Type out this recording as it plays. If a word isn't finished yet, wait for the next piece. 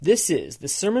This is the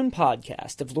Sermon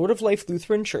Podcast of Lord of Life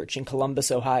Lutheran Church in Columbus,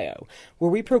 Ohio,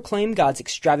 where we proclaim God's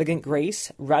extravagant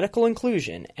grace, radical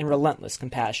inclusion, and relentless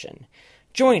compassion.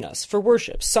 Join us for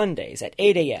worship Sundays at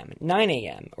 8 a.m., 9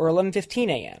 a.m., or 11:15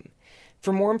 a.m.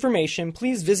 For more information,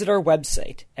 please visit our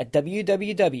website at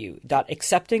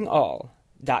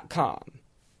www.acceptingall.com.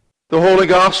 The Holy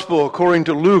Gospel according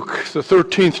to Luke, the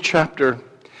 13th chapter.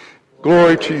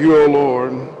 Glory to you, O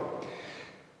Lord.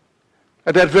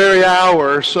 At that very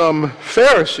hour, some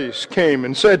Pharisees came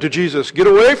and said to Jesus, "Get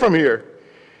away from here.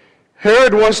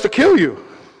 Herod wants to kill you."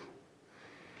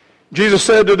 Jesus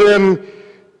said to them,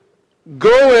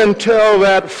 "Go and tell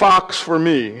that fox for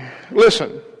me.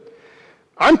 Listen,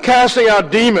 I'm casting out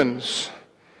demons,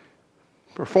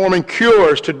 performing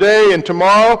cures today and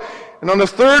tomorrow, and on the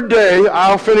third day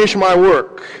I'll finish my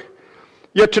work.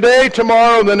 Yet today,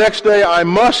 tomorrow, and the next day I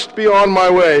must be on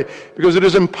my way, because it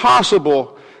is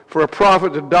impossible for a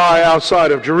prophet to die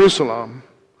outside of Jerusalem.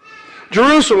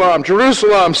 Jerusalem,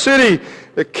 Jerusalem, city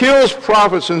that kills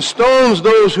prophets and stones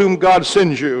those whom God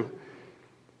sends you.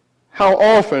 How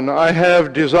often I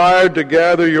have desired to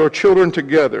gather your children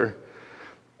together,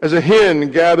 as a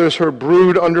hen gathers her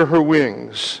brood under her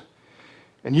wings,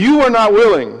 and you are not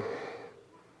willing.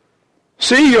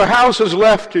 See, your house is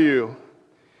left to you.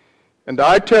 And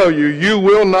I tell you, you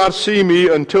will not see me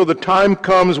until the time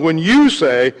comes when you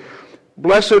say,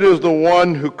 'Blessed is the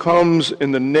one who comes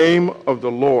in the name of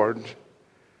the Lord.'"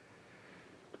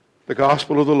 The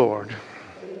Gospel of the Lord.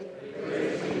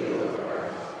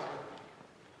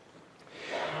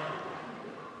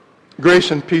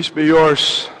 Grace and peace be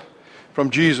yours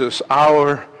from Jesus,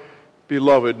 our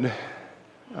beloved.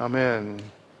 Amen.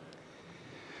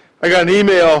 I got an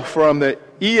email from the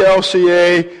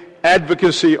ELCA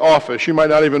Advocacy Office. You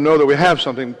might not even know that we have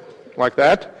something like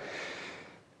that.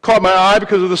 Caught my eye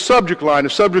because of the subject line. The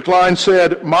subject line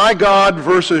said, "My God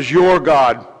versus your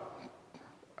God."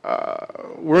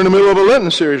 We're in the middle of a Lenten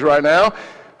series right now,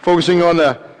 focusing on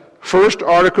the first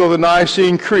article of the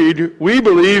Nicene Creed. We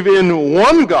believe in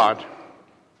one God.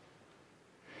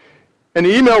 An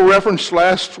email referenced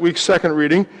last week's second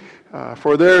reading,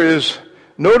 for there is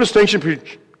no distinction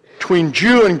between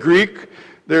Jew and Greek.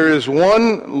 There is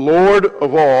one Lord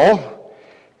of all,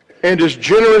 and is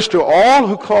generous to all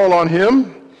who call on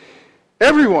him.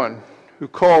 Everyone who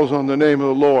calls on the name of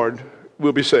the Lord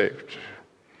will be saved.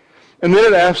 And then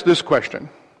it asks this question: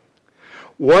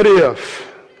 what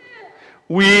if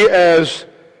we as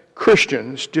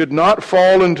Christians did not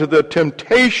fall into the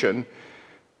temptation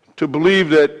to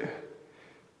believe that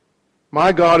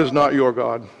my God is not your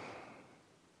God?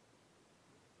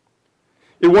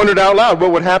 It wondered out loud what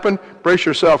would happen, brace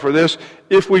yourself for this,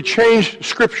 if we changed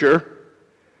Scripture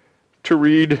to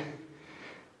read,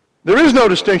 "There is no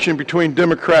distinction between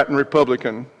Democrat and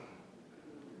Republican.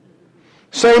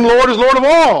 Same Lord is Lord of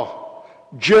all,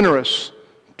 generous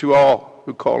to all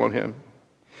who call on him."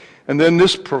 And then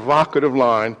this provocative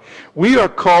line: "We are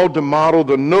called to model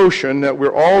the notion that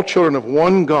we're all children of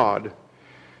one God,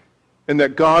 and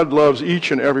that God loves each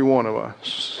and every one of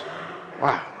us."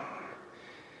 Wow.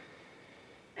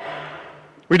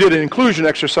 We did an inclusion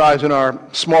exercise in our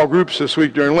small groups this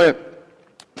week during Lent.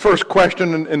 First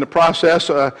question in the process,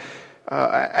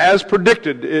 as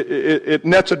predicted, it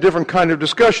nets a different kind of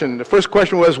discussion. The first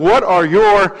question was, what are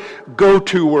your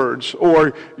go-to words,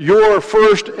 or your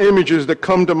first images that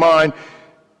come to mind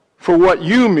for what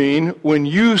you mean when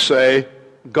you say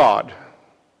God?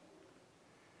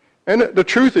 And the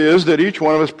truth is that each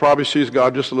one of us probably sees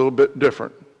God just a little bit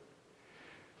different.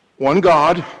 One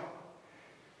God,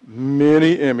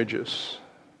 many images.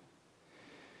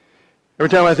 Every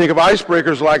time I think of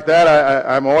icebreakers like that,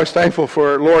 I'm always thankful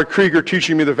for Lord Krieger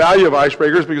teaching me the value of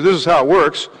icebreakers, because this is how it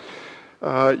works.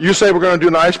 You say we're going to do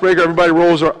an icebreaker, everybody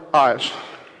rolls their eyes.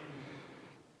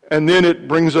 And then it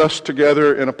brings us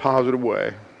together in a positive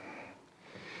way.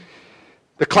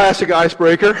 The classic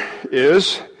icebreaker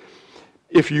is,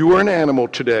 if you were an animal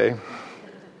today,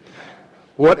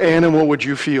 what animal would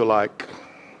you feel like?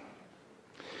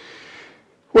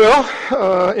 Well,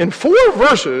 in 4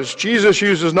 verses, Jesus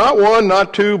uses not 1,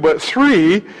 not 2, but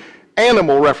 3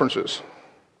 animal references.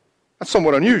 That's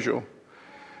somewhat unusual.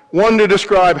 1 to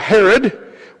describe Herod,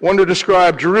 1 to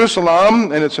describe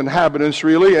Jerusalem and its inhabitants,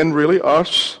 really, and really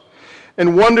us,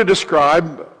 and 1 to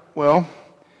describe, well,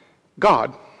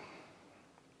 God.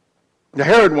 The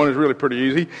Herod one is really pretty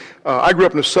easy. I grew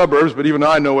up in the suburbs, but even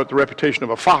I know what the reputation of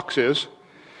a fox is.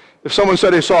 If someone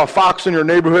said they saw a fox in your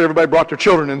neighborhood, everybody brought their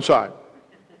children inside.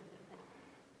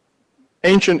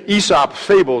 Ancient Aesop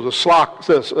fables, the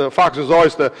fox is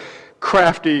always the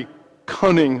crafty,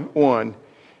 cunning one.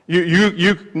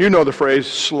 You know the phrase,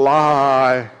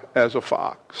 sly as a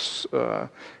fox.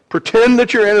 Pretend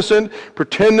that you're innocent,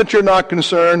 pretend that you're not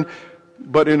concerned,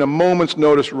 but in a moment's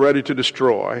notice ready to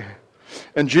destroy.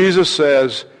 And Jesus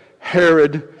says,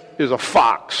 Herod is a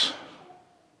fox.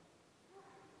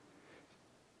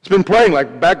 It's been playing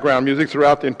like background music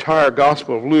throughout the entire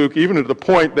Gospel of Luke, even to the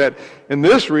point that in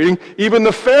this reading, even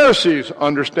the Pharisees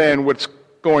understand what's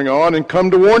going on and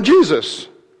come to warn Jesus.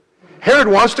 Herod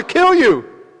wants to kill you.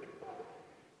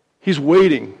 He's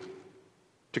waiting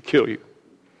to kill you.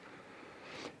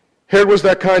 Herod was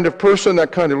that kind of person,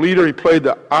 that kind of leader. He played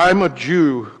the I'm a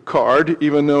Jew card,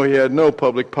 even though he had no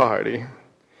public piety.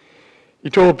 He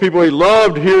told people he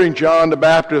loved hearing John the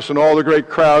Baptist and all the great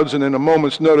crowds, and in a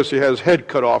moment's notice he had his head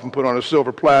cut off and put on a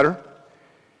silver platter.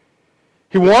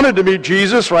 He wanted to meet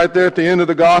Jesus right there at the end of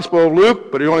the Gospel of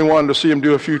Luke, but he only wanted to see him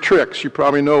do a few tricks. You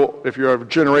probably know, if you're of a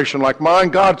generation like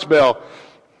mine, Godspell.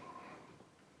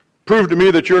 Prove to me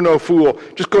that you're no fool.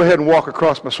 Just go ahead and walk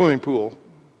across my swimming pool.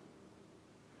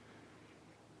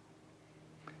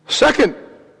 Second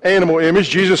animal image,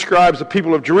 Jesus describes the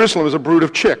people of Jerusalem as a brood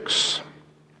of chicks.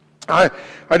 I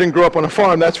didn't grow up on a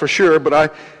farm, that's for sure, but I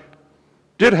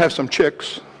did have some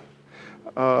chicks.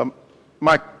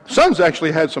 My sons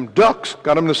actually had some ducks,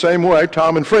 got them the same way,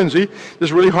 Tom and Frenzy. This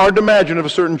is really hard to imagine of a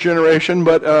certain generation,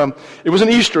 but it was an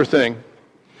Easter thing.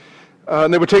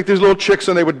 And they would take these little chicks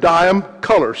and they would dye them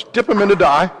colors, dip them into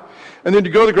dye, and then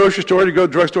you go to the grocery store, you go to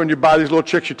the drugstore, and you buy these little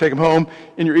chicks, you take them home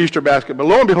in your Easter basket. But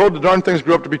lo and behold, the darn things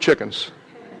grew up to be chickens.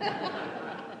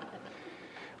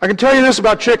 I can tell you this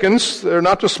about chickens. They're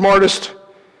not the smartest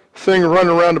thing running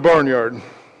around the barnyard.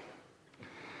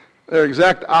 They're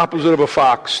exact opposite of a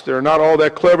fox. They're not all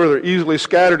that clever. They're easily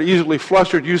scattered, easily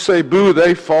flustered. You say boo,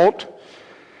 they fault.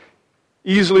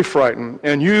 Easily frightened.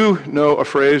 And you know a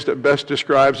phrase that best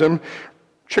describes them.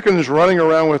 Chickens running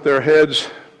around with their heads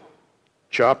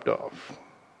chopped off.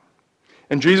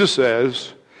 And Jesus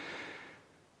says,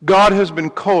 God has been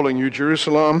calling you,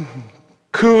 Jerusalem,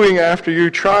 cooing after you,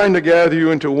 trying to gather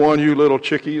you into one, you little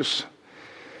chickies.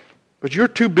 But you're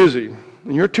too busy,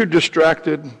 and you're too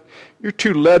distracted, you're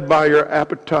too led by your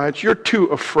appetites, you're too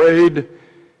afraid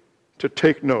to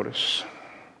take notice.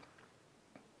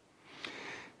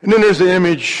 And then there's the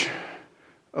image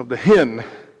of the hen.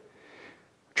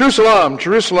 Jerusalem,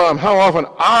 Jerusalem, how often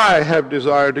I have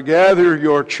desired to gather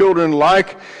your children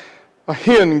like a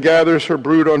hen gathers her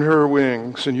brood on her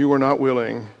wings, and you were not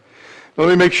willing. Let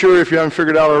me make sure, if you haven't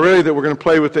figured out already, that we're going to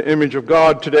play with the image of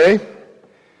God today.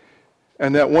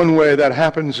 And that one way that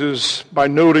happens is by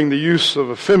noting the use of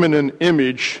a feminine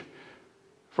image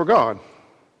for God.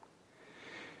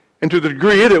 And to the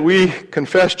degree that we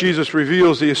confess Jesus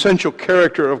reveals the essential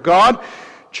character of God,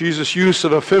 Jesus' use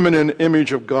of a feminine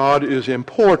image of God is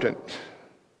important.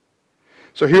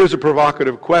 So here's a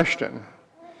provocative question.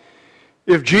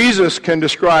 If Jesus can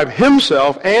describe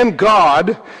himself and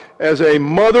God as a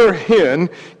mother hen,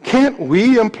 can't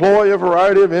we employ a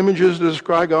variety of images to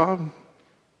describe God?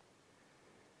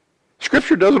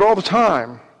 Scripture does it all the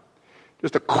time.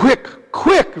 Just a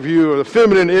quick view of the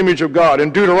feminine image of God.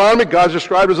 In Deuteronomy, God's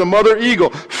described as a mother eagle,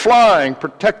 flying,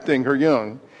 protecting her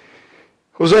young.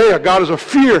 Hosea, God is a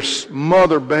fierce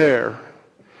mother bear.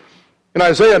 In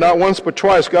Isaiah, not once but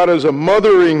twice, God is a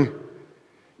mothering,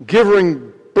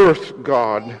 giving birth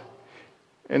God.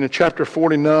 And in chapter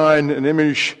 49, an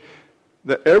image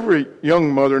that every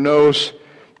young mother knows,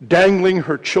 dangling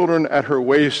her children at her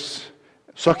waist,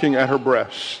 sucking at her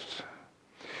breasts.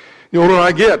 The older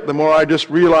I get, the more I just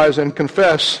realize and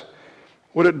confess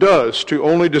what it does to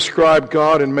only describe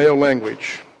God in male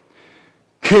language.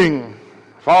 King,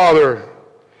 Father.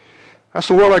 That's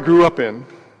the world I grew up in,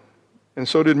 and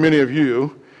so did many of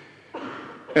you,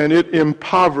 and it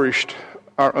impoverished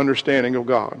our understanding of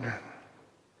God.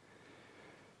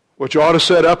 What you ought to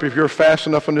set up, if you're fast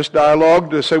enough in this dialogue,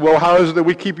 to say, well, how is it that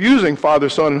we keep using Father,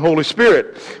 Son, and Holy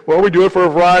Spirit? Well, we do it for a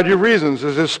variety of reasons.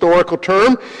 It's a historical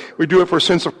term. We do it for a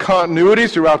sense of continuity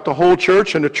throughout the whole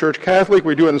church and the Church Catholic.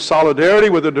 We do it in solidarity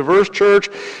with a diverse church.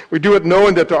 We do it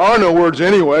knowing that there are no words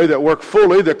anyway that work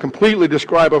fully, that completely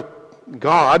describe a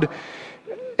God.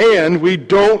 And we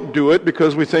don't do it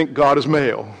because we think God is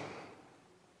male.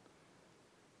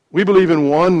 We believe in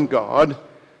one God,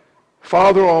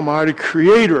 Father Almighty,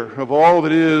 creator of all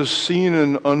that is seen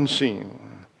and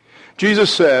unseen.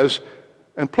 Jesus says,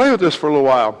 and play with this for a little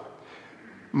while,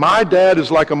 my dad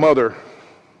is like a mother.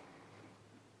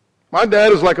 My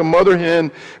dad is like a mother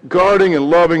hen, guarding and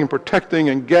loving and protecting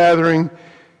and gathering.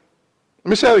 Let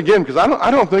me say that again, because I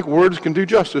don't think words can do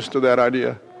justice to that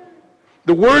idea.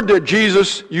 The word that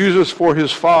Jesus uses for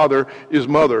his Father is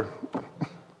mother.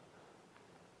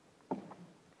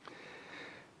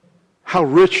 How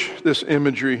rich this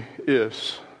imagery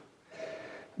is.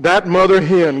 That mother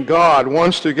hen, God,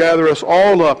 wants to gather us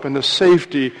all up in the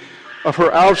safety of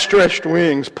her outstretched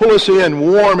wings, pull us in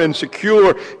warm and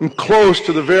secure and close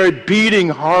to the very beating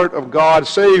heart of God,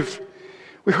 safe.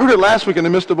 We heard it last week in the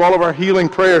midst of all of our healing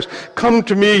prayers. Come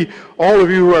to me, all of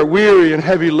you who are weary and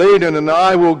heavy laden, and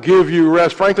I will give you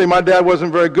rest. Frankly, my dad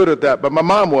wasn't very good at that, but my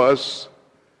mom was.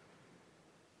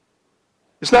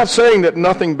 It's not saying that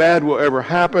nothing bad will ever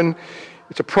happen.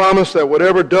 It's a promise that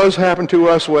whatever does happen to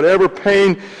us, whatever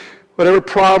pain, whatever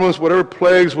problems, whatever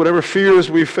plagues, whatever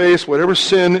fears we face, whatever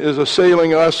sin is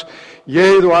assailing us,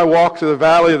 yea, though I walk through the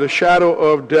valley of the shadow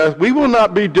of death, we will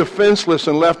not be defenseless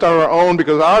and left on our own,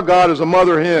 because our God is a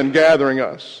mother hen gathering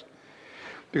us.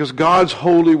 Because God's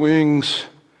holy wings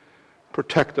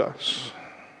protect us.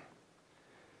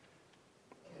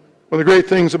 One of the great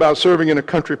things about serving in a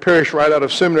country parish right out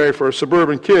of seminary for a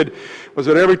suburban kid was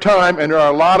that every time, and there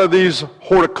are a lot of these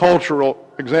horticultural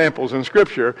examples in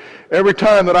Scripture, every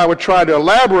time that I would try to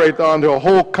elaborate onto a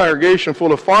whole congregation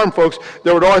full of farm folks,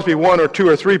 there would always be one or two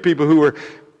or three people who were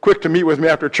quick to meet with me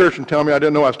after church and tell me I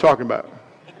didn't know what I was talking about.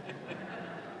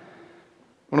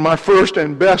 One of my first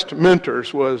and best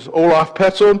mentors was Olaf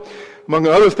Petzel. Among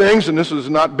other things, and this is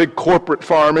not big corporate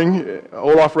farming,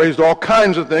 Olaf raised all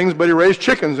kinds of things, but he raised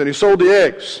chickens and he sold the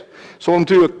eggs. Sold them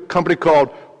to a company called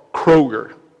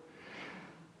Kroger.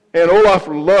 And Olaf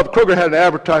loved, Kroger had an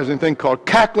advertising thing called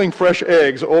Cackling Fresh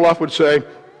Eggs. Olaf would say,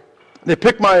 they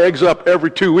pick my eggs up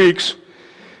every 2 weeks,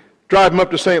 drive them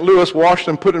up to St. Louis, wash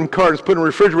them, put them in cartons, put them in the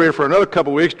refrigerator for another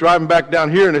couple of weeks, drive them back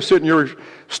down here, and they sit in your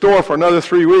store for another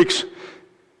 3 weeks.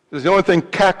 The only thing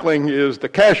cackling is the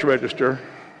cash register.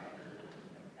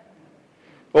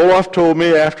 Olaf told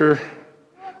me after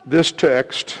this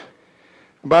text,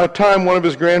 about a time one of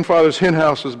his grandfather's hen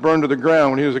houses burned to the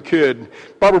ground when he was a kid.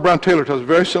 Barbara Brown Taylor tells a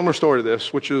very similar story to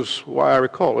this, which is why I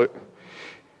recall it.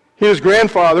 He and his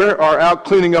grandfather are out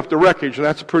cleaning up the wreckage, and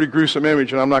that's a pretty gruesome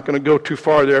image, and I'm not going to go too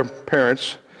far there,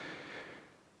 parents.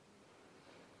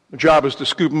 The job is to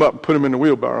scoop them up and put them in the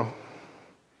wheelbarrow.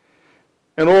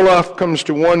 And Olaf comes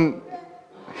to one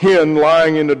hen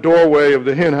lying in the doorway of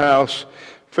the hen house,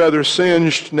 feathers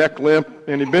singed, neck limp,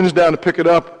 and he bends down to pick it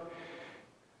up,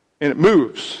 and it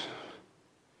moves.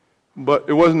 But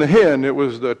it wasn't the hen, it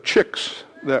was the chicks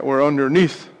that were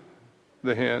underneath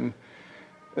the hen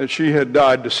that she had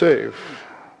died to save.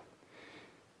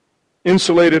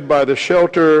 Insulated by the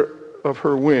shelter of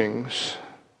her wings,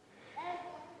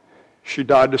 she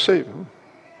died to save him.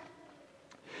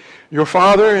 Your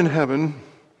Father in heaven,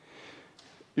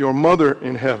 your mother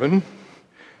in heaven,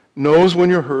 knows when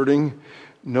you're hurting,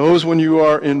 knows when you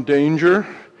are in danger,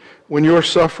 when you're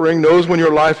suffering, knows when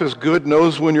your life is good,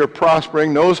 knows when you're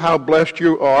prospering, knows how blessed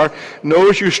you are,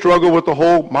 knows you struggle with the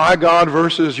whole my God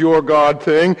versus your God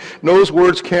thing, knows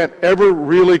words can't ever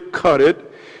really cut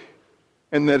it,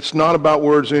 and that it's not about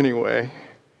words anyway.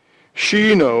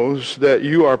 She knows that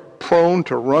you are prone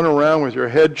to run around with your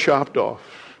head chopped off.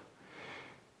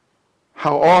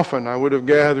 How often I would have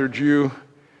gathered you,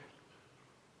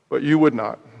 but you would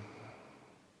not.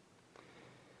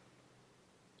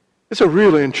 It's a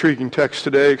really intriguing text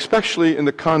today, especially in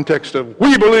the context of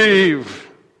we believe.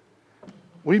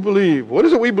 We believe. What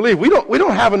is it we believe? We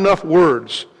don't have enough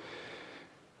words.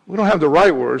 We don't have the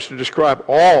right words to describe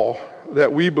all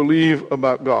that we believe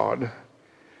about God.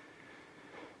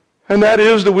 And that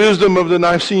is the wisdom of the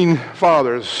Nicene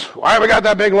Fathers. Why have we got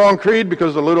that big long creed?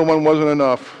 Because the little one wasn't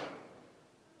enough.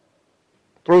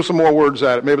 Throw some more words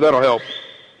at it. Maybe that'll help.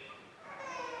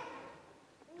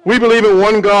 We believe in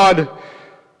one God,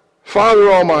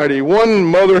 Father Almighty, one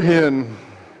mother hen,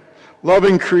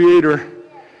 loving creator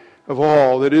of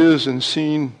all that is and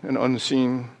seen and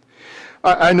unseen.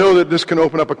 I know that this can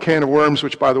open up a can of worms,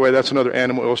 which, by the way, that's another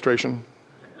animal illustration.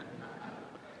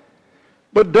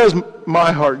 But it does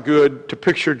my heart good to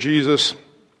picture Jesus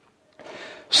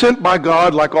sent by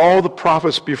God like all the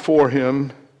prophets before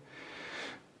him,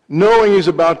 knowing he's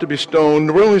about to be stoned,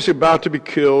 knowing he's about to be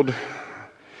killed,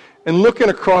 and looking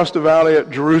across the valley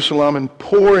at Jerusalem and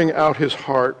pouring out his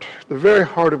heart, the very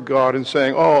heart of God, and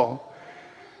saying, oh,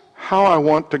 how I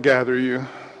want to gather you.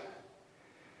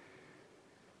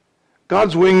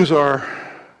 God's wings are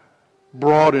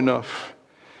broad enough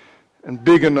and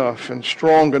big enough and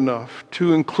strong enough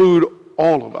to include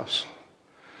all of us.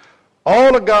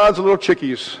 All of God's little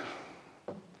chickies,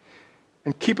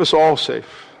 and keep us all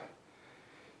safe.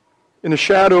 In the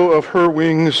shadow of her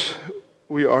wings,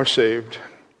 we are saved.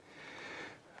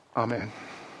 Amen.